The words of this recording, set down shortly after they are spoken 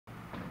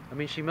I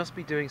mean, she must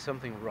be doing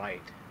something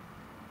right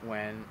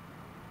when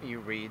you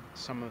read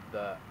some of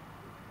the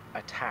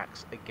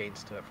attacks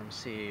against her from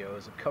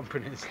CEOs of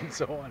companies and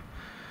so on,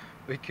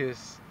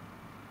 because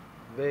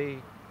they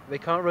they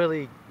can't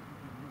really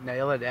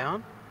nail her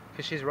down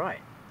because she's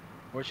right.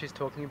 What she's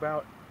talking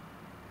about,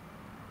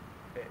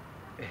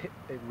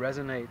 it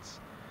resonates,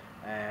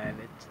 and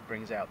it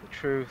brings out the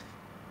truth,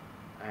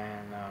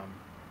 and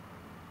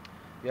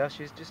yeah,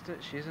 she's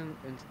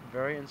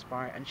very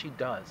inspiring, and she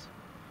does.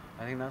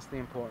 I think that's the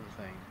important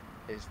thing,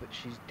 is that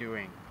she's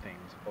doing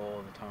things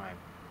all the time,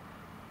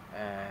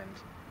 and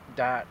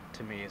that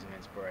to me is an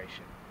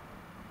inspiration.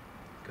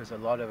 Because a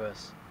lot of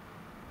us,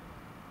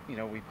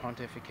 we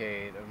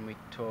pontificate and we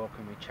talk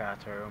and we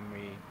chatter and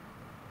we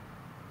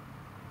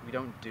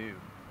don't do.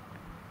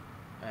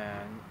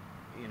 And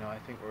I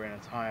think we're in a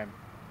time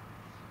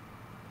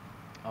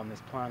on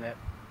this planet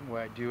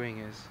where doing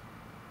is,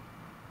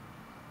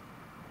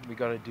 we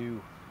got to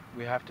do.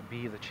 We have to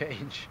be the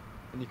change,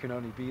 and you can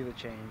only be the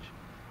change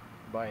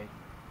by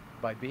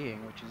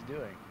being, which is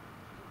doing.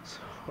 So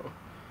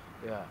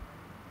yeah,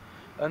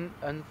 and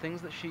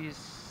things that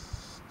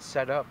she's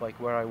set up, like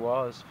where I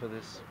was for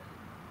this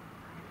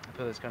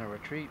kind of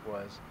retreat,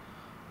 was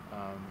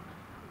um,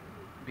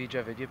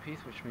 Bija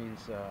Vidyapith, which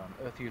means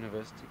Earth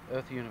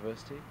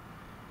University,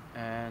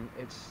 and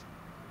it's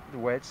the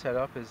way it's set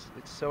up is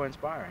it's so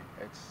inspiring.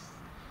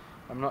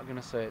 I'm not going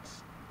to say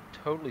it's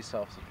totally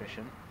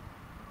self-sufficient,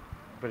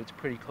 but it's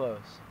pretty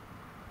close.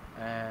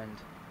 And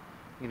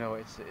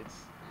it's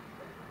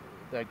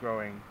they're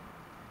growing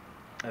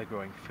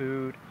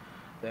food.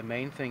 Their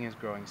main thing is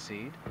growing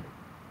seed,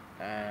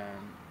 and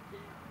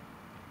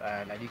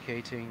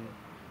educating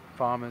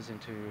farmers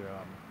into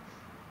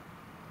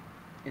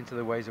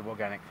the ways of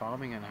organic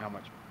farming and how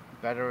much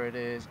better it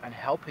is, and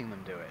helping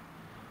them do it.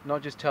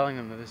 Not just telling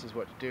them that this is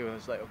what to do. And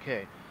it's like,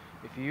 okay,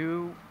 if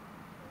you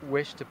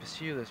wish to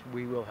pursue this,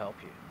 we will help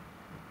you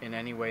in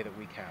any way that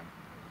we can.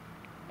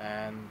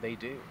 And they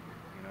do.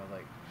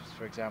 Like,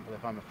 for example,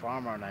 if I'm a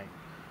farmer and I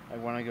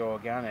want to go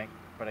organic,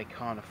 but I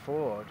can't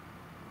afford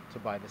to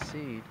buy the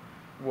seed,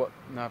 what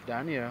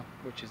Navdanya,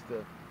 which is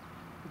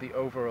the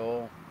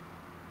overall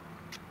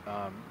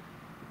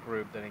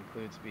group that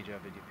includes Bija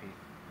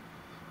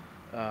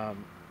Vidyapith,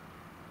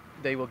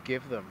 they will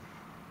give them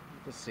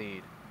the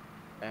seed,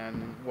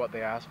 and what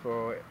they ask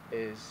for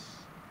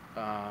is,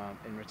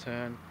 in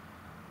return,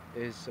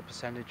 is a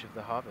percentage of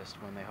the harvest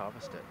when they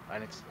harvest it.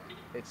 And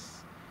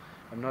it's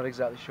I'm not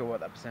exactly sure what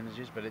that percentage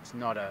is, but it's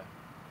not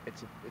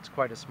it's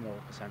quite a small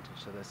percentage,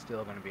 so they're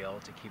still going to be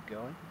able to keep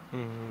going.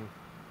 Mm-hmm.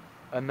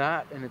 And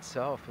that in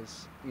itself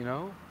is, it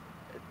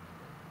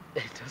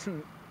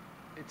doesn't,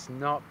 it's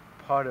not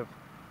part of,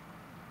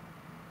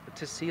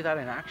 to see that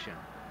in action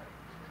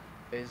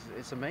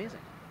it's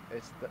amazing.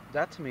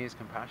 That to me is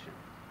compassion.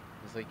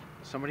 It's like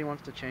somebody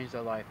wants to change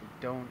their life,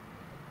 to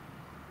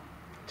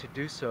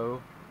do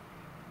so,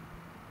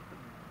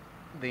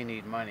 they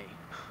need money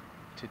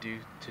to do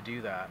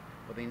that.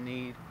 But they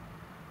need,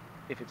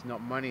 if it's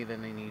not money,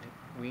 then they need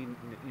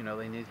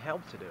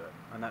help to do it,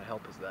 and that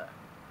help is there.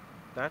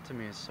 That to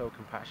me is so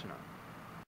compassionate.